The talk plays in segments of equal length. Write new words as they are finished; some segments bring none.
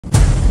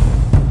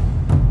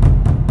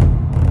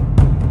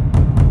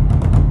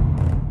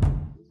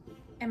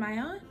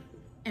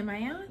Am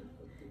I on?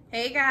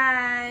 Hey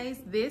guys,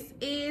 this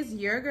is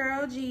your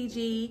girl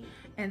Gigi,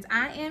 and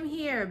I am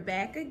here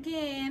back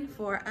again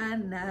for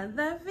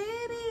another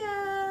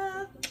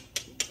video.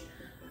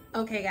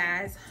 Okay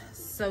guys,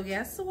 so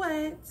guess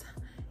what?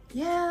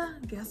 Yeah,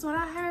 guess what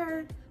I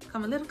heard?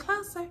 Come a little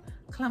closer,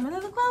 come a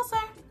little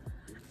closer.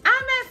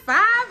 I'm at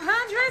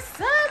 500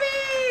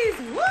 subbies,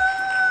 woo!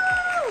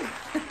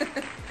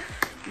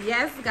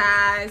 Yes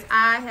guys,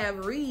 I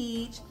have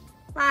reached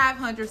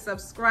 500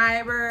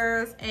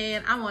 subscribers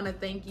and I want to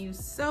thank you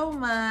so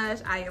much.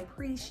 I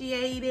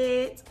appreciate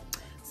it.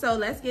 So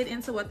let's get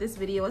into what this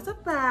video is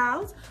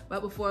about.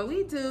 But before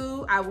we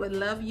do, I would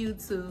love you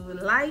to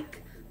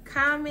like,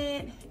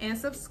 comment, and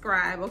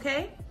subscribe,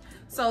 okay?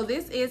 So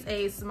this is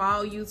a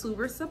small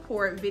YouTuber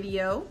support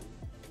video,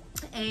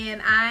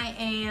 and I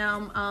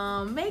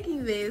am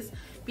making this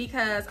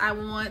because I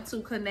want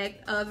to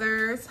connect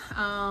others.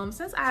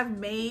 Since I've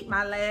made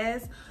my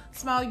last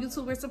small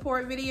YouTuber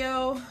support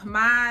video,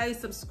 my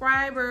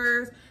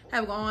subscribers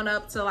have gone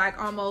up to like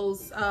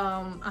almost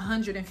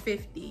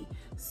 150.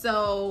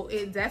 So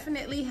it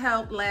definitely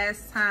helped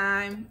last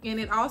time, and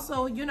it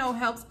also, you know,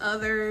 helps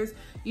others,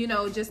 you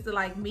know, just to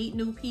like meet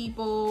new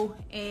people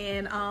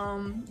and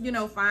you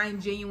know,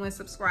 find genuine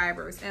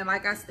subscribers. And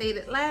like I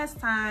stated last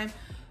time,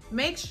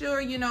 make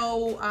sure, you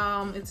know,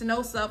 it's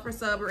no sub for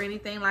sub or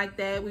anything like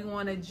that. We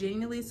want to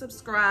genuinely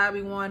subscribe.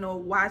 We want to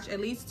watch at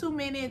least 2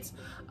 minutes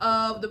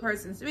of the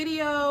person's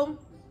video.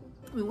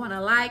 We want to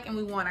like and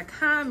we want to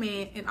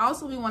comment, and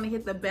also we want to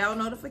hit the bell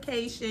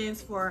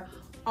notifications for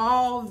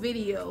all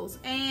videos.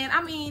 And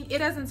I mean, it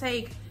doesn't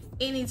take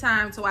any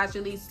time to watch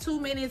at least 2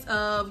 minutes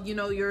of, you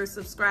know, your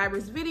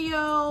subscribers'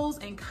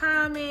 videos and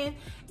comment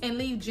and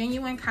leave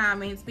genuine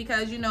comments,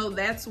 because you know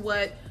that's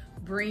what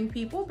bring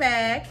people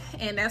back,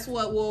 and that's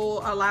what will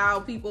allow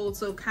people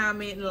to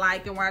comment and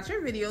like and watch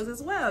your videos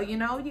as well. You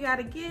know, you got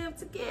to give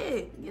to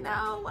get, you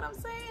know what I'm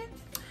saying?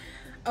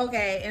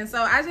 Okay, and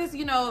so I just,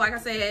 you know, like I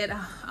said,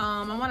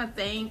 I want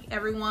to thank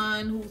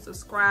everyone who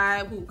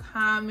subscribe, who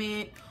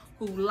comment,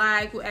 who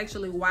like, who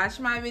actually watch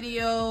my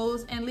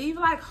videos and leave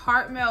like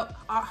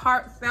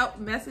heartfelt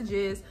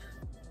messages,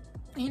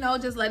 you know,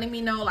 just letting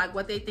me know like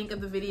what they think of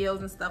the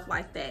videos and stuff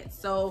like that.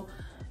 So,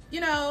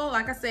 you know,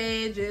 like I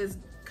said, just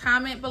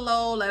comment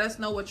below, let us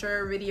know what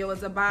your video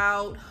is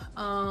about,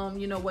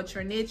 you know, what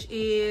your niche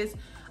is.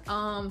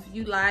 If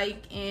you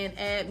like and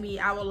add me,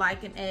 I will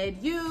like and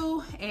add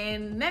you.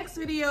 And next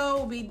video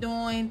we'll be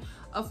doing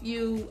a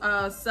few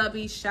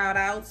subby shout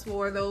outs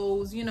for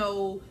those, you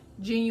know,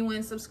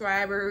 genuine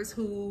subscribers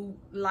who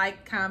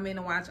like, comment,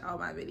 and watch all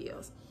my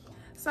videos.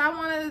 So I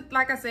want to,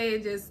 like I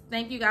said, just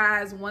thank you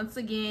guys once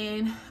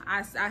again.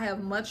 I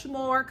have much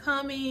more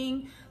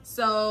coming,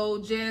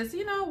 so just,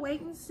 you know,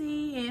 wait and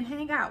see and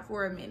hang out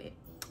for a minute.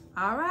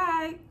 All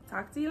right,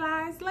 talk to you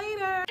guys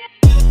later.